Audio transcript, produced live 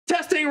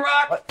Testing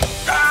rock. What?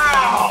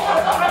 Ow!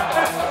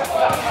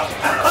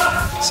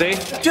 See?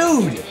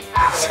 Dude!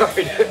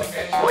 Sorry, dude.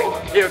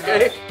 You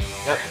okay?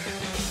 Yep.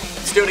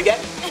 Let's do it again.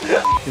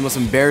 The most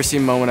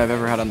embarrassing moment I've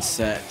ever had on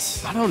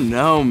set. I don't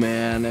know,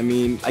 man. I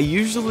mean, I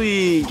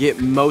usually get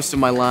most of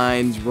my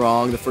lines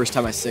wrong the first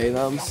time I say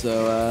them,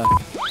 so,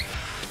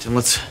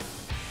 What's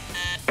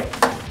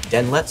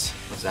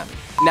that mean?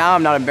 now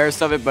I'm not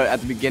embarrassed of it, but at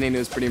the beginning it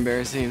was pretty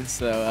embarrassing,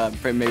 so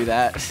maybe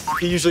that.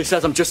 He usually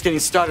says I'm just getting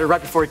started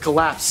right before he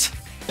collapses.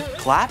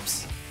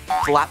 Collapse?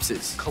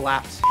 Collapses.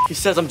 Collapse. He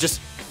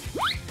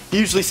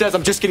usually says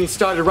I'm just getting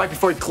started right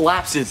before he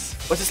collapses.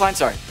 What's this line,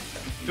 sorry?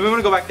 Do we want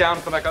to go back down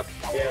and come back up?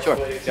 Yeah, sure.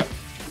 Yep.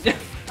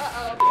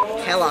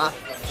 Hello.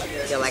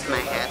 You like my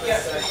hat?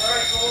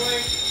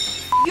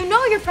 You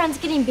know your friend's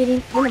getting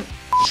beaten.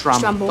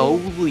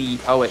 Stromboli.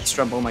 Oh wait,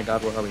 Strombo, oh my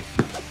god, where are we?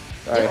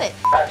 Sorry. Do it.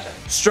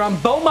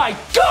 Strombo, oh my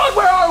god,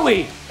 where are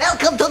we?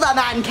 Welcome to the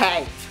man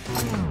cave.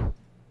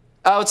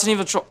 Oh, it's an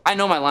evil troll. I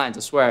know my lines, I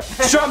swear.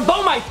 Strombo,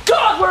 oh my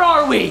god, where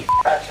are we?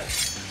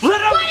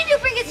 Why did you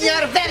bring it to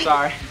You're very...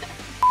 Sorry.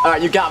 All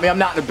right, you got me. I'm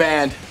not in a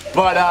band,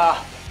 but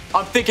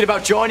I'm thinking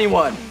about joining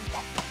one.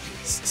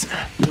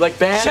 You like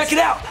bands? Check it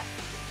out.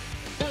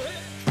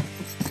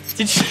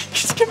 Did you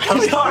just get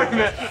really hard,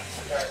 man?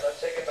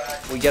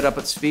 We get up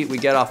its feet, we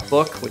get off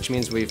book, which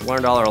means we've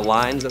learned all our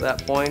lines at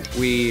that point.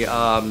 We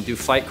do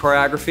fight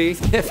choreography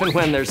if and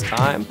when there's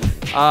time.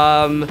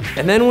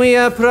 And then we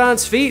put it on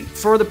its feet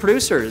for the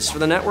producers, for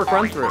the network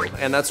run through.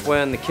 And that's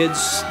when the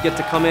kids get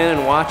to come in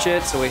and watch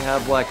it. So we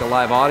have like a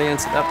live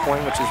audience at that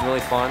point, which is really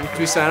fun.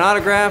 We sign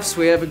autographs,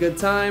 we have a good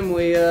time.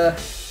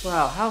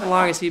 Wow, how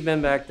long has he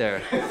been back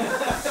there?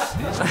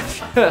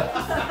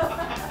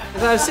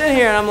 As I was sitting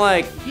here and I'm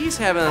like, he's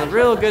having a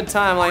real good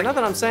time. Like,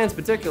 nothing I'm saying is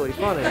particularly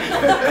funny.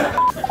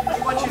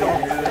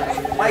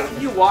 Mike,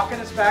 can you walk in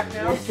us back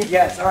now?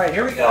 Yes, all right,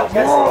 here we go.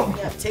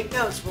 Yeah, take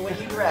notes for when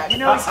you direct. You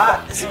know he's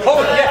got this.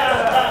 Oh,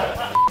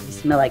 yeah. You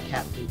smell like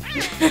cat food.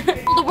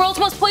 The world's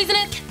most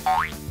poisonous.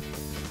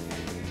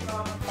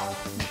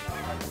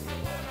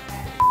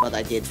 But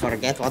I did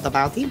forget. What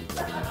about him?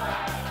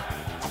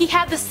 He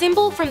had the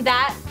symbol from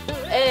that.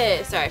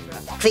 Sorry, I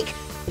forgot.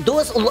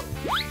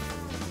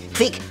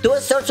 Quick, do a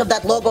search of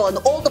that logo on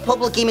all the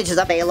public images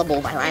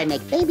available while I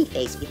make baby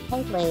face with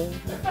Caitlin.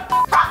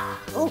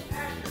 Oh,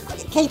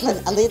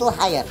 Caitlin, a little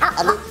higher.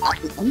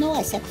 No,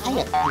 I said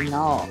higher. I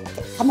know.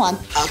 Okay, come on.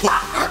 Okay,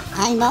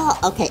 I know.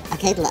 Okay,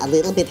 Caitlin, a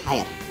little bit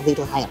higher. A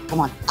little higher.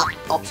 Come on.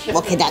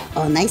 Okay, that.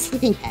 Oh, nice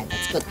sleeping pad.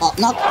 That's good. Oh,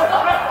 no. Get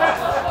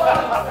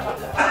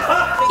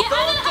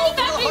out of the honey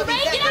factory,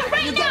 Ray! Get out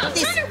right now!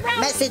 Turn around!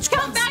 Message Come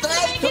comes back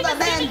straight to Ray. the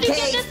man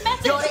cave.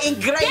 You're in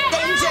great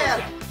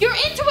danger. You're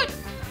into it!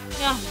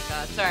 Oh my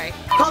god, sorry.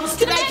 Come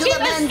straight to the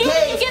man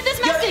cave. You get this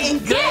You're message. in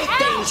great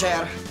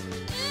danger.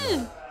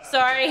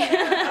 Sorry.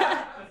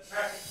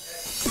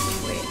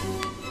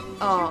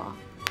 Oh.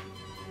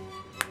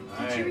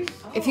 Nice.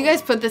 If you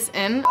guys put this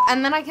in,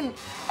 and then I can...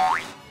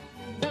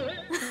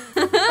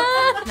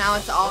 Now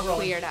it's all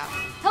cleared out.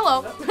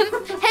 Hello.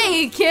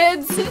 Hey,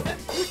 kids.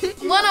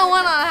 101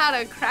 on how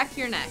to crack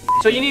your neck.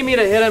 So you need me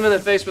to hit him in the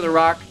face with a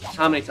rock?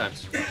 How many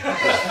times?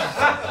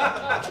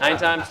 9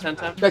 times, 10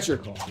 times? That's your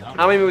call.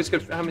 How many is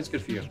good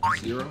for you?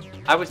 0.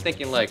 I was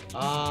thinking like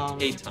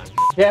 8 times.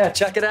 Yeah,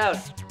 check it out.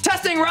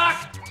 Testing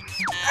rock.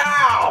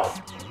 Ow!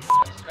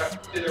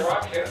 Did the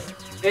rock hit?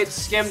 It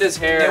skimmed his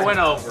hair. It went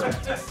over.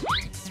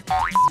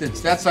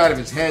 It's that side of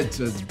his head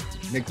to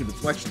make the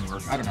deflection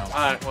work. I don't know.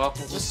 All right, well,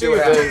 we'll see what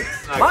happens.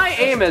 My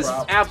aim is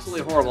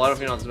absolutely horrible. I don't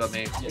know if you know this about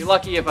me. You're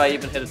lucky if I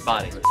even hit his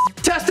body.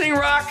 Testing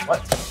rock.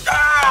 What?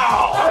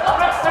 Ow!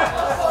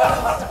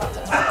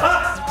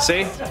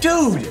 See?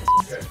 Dude!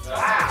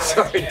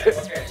 Sorry, dude.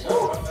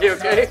 You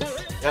okay?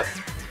 Yep.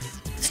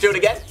 Let's do it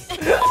again.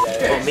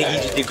 Oh, Miggy, you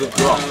just did good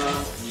girl.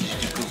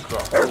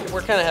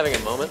 We're kind of having a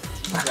moment.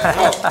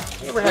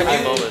 We're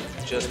having a moment.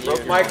 Just you.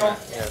 Michael?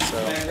 Yeah, so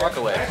walk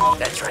away.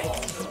 That's right.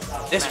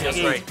 This feels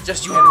right.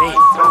 Just you and me.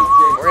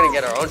 We're gonna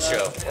get our own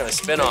show. Have a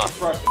spin-off.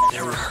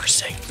 They're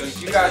rehearsing.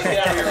 You guys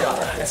get out of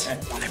here.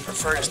 I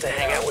prefer just to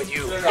hang out with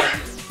you.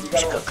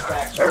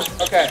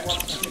 Okay.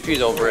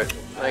 He's over it.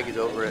 Mikey's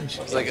over it.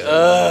 He's like,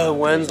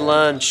 when's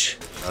lunch?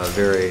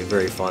 Very,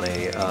 very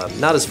funny.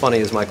 Not as funny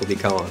as Michael B.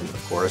 Cohen,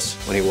 of course,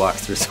 when he walked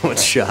through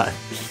someone's shot.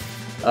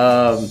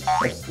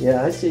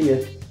 Yeah, I see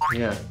you.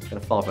 Yeah,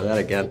 gonna fall for that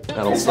again.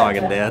 That old song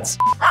and dance.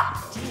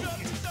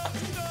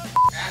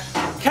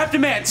 Captain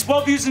Man,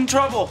 12 V's in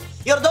trouble.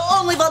 You're the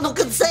only one who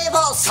can save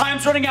us.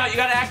 Time's running out. You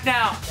gotta act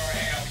now.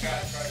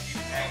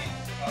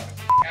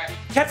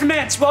 Captain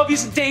Man, 12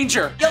 V's in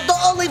danger. You're the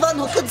only one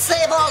who can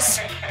save us.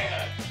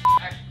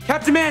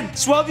 Captain Man,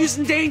 12 V's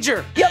in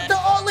danger. You're the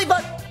only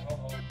one.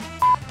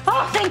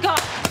 Oh, thank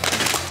God.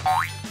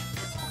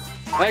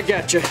 I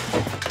got you.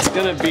 It's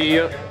gonna be.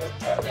 Yeah,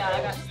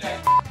 I got you.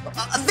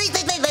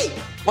 Wait.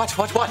 What?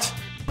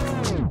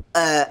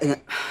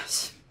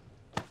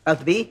 Out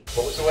to be?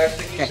 What was the last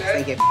thing you said?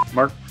 Thank you.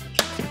 Mark.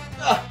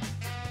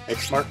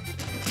 It's Mark.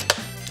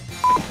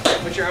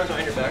 Put your arms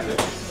behind your back.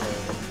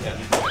 Yeah.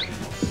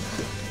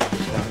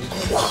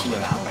 All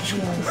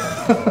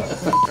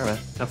right,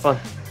 have fun.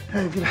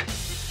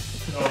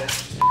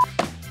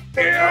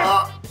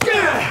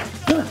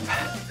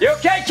 You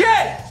okay,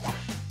 kid?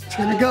 It's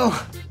gonna go.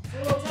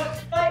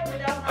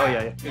 Oh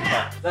yeah. Good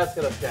call. That's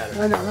gonna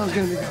shatter. I know, that was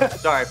gonna be good.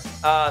 Sorry.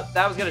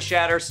 That was gonna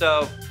shatter,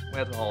 so we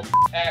have to hold.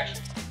 Action.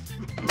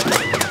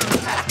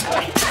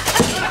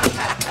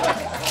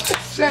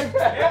 Shake.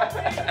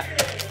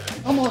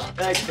 Almost.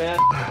 Thanks, man.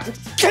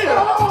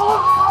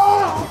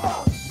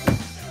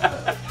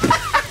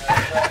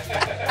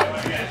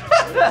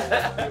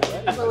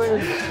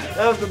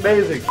 That was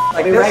amazing.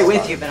 I'll be right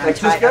with you, but I'm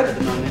tired at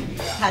the moment.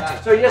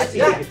 Patrick, So yes,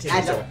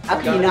 how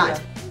can you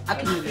not? How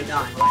can you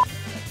not?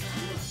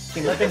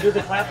 You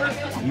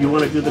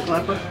want to do the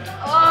clapper?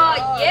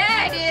 Oh, yeah,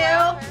 I do.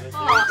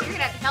 Oh, you're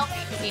gonna have to help me.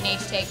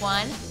 Teenage take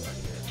one.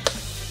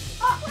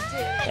 Oh,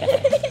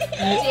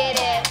 did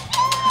it.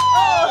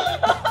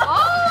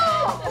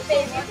 Oh,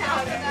 baby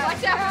powder.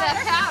 Watch out for that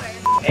powder.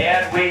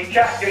 And we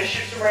got gonna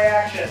shoot some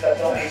reactions.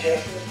 That's all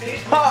AJ.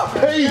 Ah,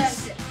 peace.